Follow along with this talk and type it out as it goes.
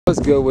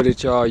What's good with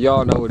it, y'all?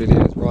 Y'all know what it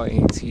is, Raw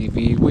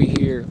TV. We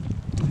here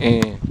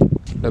in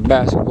the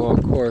basketball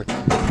court.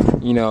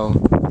 You know,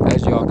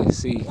 as y'all can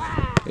see,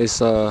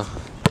 it's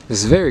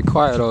very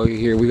quiet over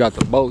here. We got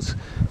the boats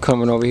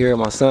coming over here.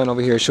 My son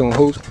over here shooting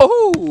hoops.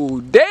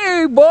 Oh,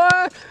 dang,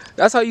 boy!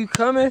 That's how you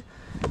coming?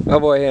 My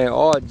boy here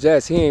all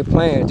jets. He ain't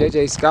playing.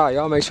 JJ Scott.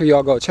 Y'all make sure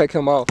y'all go check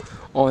him out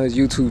on his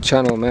YouTube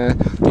channel, man.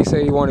 He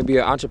said he want to be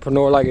an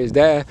entrepreneur like his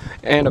dad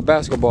and a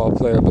basketball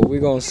player, but we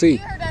gonna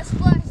see.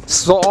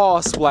 So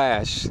all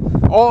splash, man.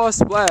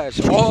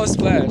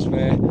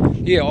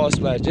 Yeah, all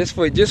splash. Just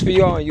for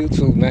y'all on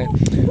YouTube, man.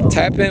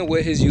 Tap in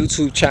with his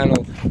YouTube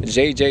channel,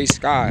 JJ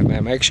Sky,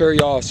 man. Make sure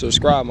y'all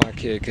subscribe, my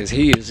kid, cause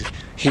he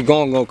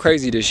gonna go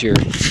crazy this year.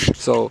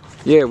 So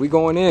yeah, we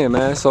going in,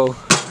 man. So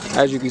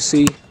as you can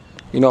see,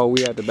 you know,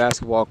 we at the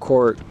basketball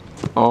court.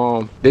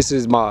 This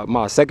is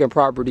my second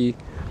property.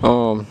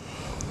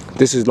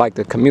 This is like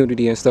the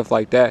community and stuff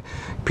like that.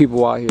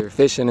 People out here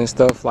fishing and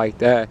stuff like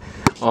that.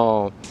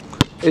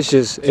 It's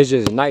just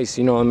nice,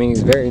 you know what I mean?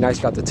 It's very nice.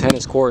 Got the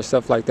tennis court and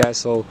stuff like that.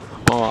 So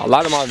a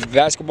lot of my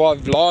basketball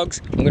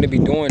vlogs I'm gonna be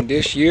doing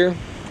this year.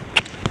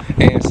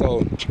 And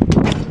so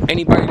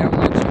anybody that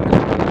wants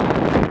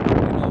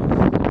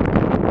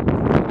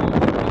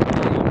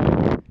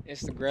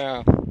to,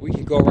 Instagram, we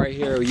can go right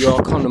here. You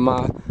all come to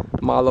my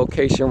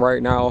location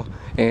right now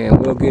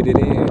and we'll get it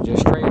in.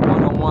 Just straight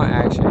one-on-one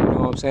action, you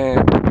know what I'm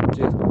saying?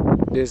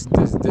 Just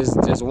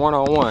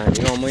one-on-one,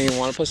 you know what I mean?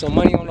 Want to put some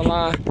money on the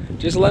line?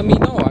 Just let me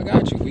know. I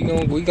got you.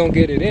 We gonna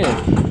get it in.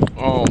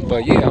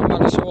 But yeah, I'm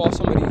about to show off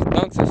some of these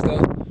dunks and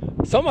stuff.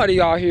 Somebody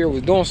out here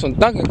was doing some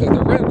dunking because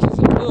the rims is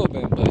a little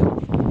bit, but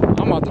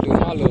I'm about to do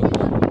my little,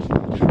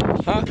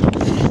 huh?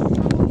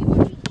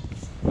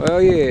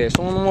 Well, yeah,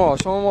 show them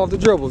off the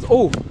dribbles.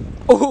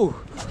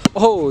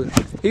 Oh,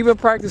 he been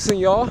practicing,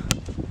 y'all.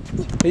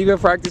 He been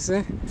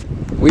practicing.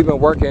 We've been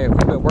working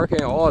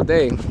all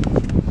day. We've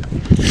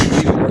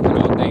been working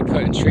all day,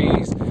 cutting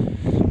trees,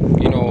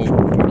 you know,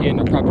 getting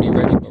the property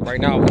ready. But right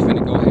now, we're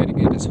gonna go ahead and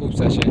get this hoop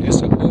session.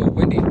 It's a little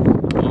windy.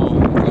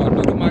 Y'all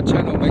new to my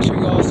channel, make sure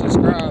y'all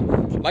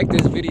subscribe, like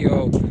this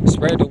video,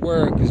 spread the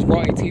word, because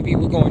Raw TV,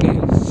 we're going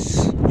in.